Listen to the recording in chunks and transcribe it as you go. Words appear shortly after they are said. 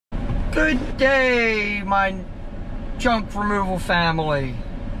Good day, my junk removal family.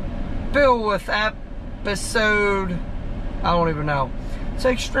 Bill with episode, I don't even know. It's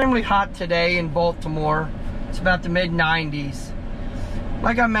extremely hot today in Baltimore. It's about the mid-90s.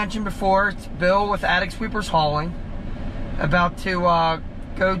 Like I mentioned before, it's Bill with Attic Sweepers Hauling. About to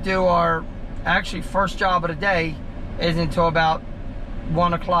go do our actually first job of the day isn't until about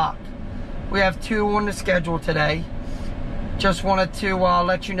 1 o'clock. We have 2 on the schedule today. Just wanted to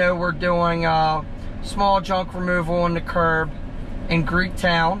let you know we're doing small junk removal on the curb in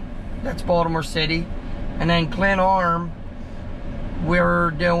Greektown, that's Baltimore City, and then Glen Arm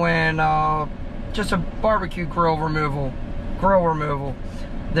we're doing just a barbecue grill removal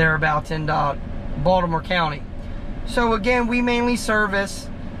thereabouts in Baltimore County. So again, we mainly service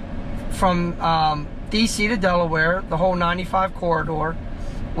from DC to Delaware, the whole 95 corridor.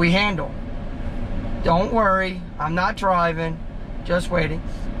 We handle. Don't worry, I'm not driving, just waiting.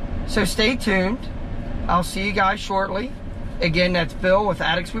 So stay tuned. I'll see you guys shortly. Again, that's Bill with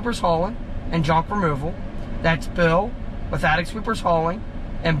Attic Sweepers Hauling and Junk Removal. That's Bill with Attic Sweepers Hauling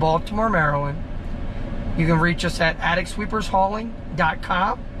in Baltimore, Maryland. You can reach us at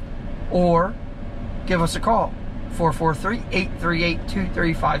atticsweepershauling.com or give us a call,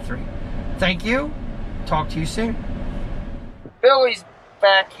 443-838-2353. Thank you. Talk to you soon. Billy's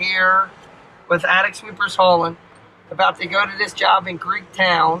back here with Attic Sweepers Hauling, about to go to this job in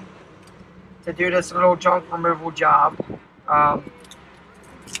Greektown to do this little junk removal job.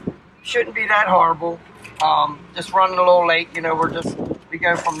 Shouldn't be that horrible. Just running a little late, you know, we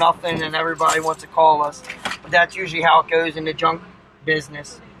go from nothing and everybody wants to call us. But that's usually how it goes in the junk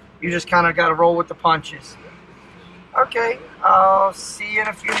business. You just kind of got to roll with the punches. Okay, I'll see you in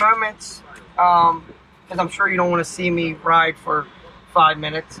a few moments. Because I'm sure you don't want to see me ride for 5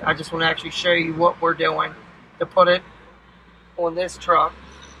 minutes. I just want to actually show you what we're doing to put it on this truck.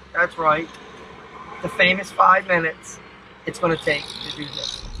 That's right. The famous 5 minutes it's going to take to do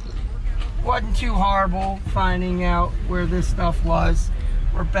this. Wasn't too horrible finding out where this stuff was.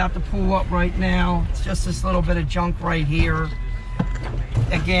 We're about to pull up right now. It's just this little bit of junk right here.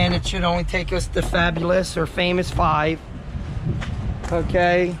 Again, it should only take us the fabulous or famous 5.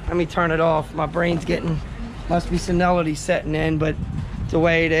 Okay, let me turn it off. My brain's must be senility setting in, but the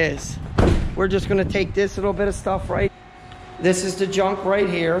way it is. We're just gonna take this little bit of stuff right. This is the junk right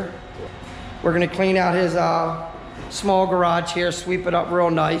here. We're gonna clean out his small garage here, sweep it up real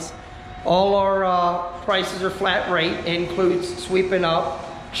nice. All our prices are flat rate. It includes sweeping up,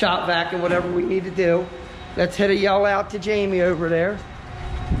 shop vac, and whatever we need to do. Let's hit a yell out to Jamie over there.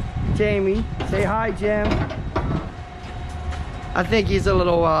 Jamie, say hi, Jim. I think he's a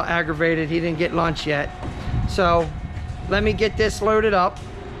little aggravated. He didn't get lunch yet. So let me get this loaded up.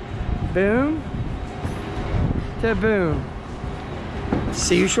 Boom to boom.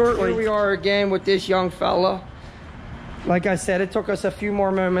 See you shortly. Here we are again with this young fella. Like I said, it took us a few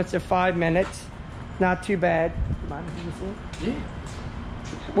more moments of 5 minutes. Not too bad. Yeah.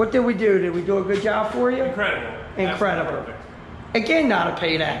 What did we do? Did we do a good job for you? Incredible. Incredible. Again, not a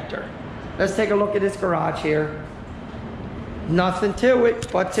paid actor. Let's take a look at this garage here. Nothing to it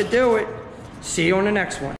but to do it. See you on the next one.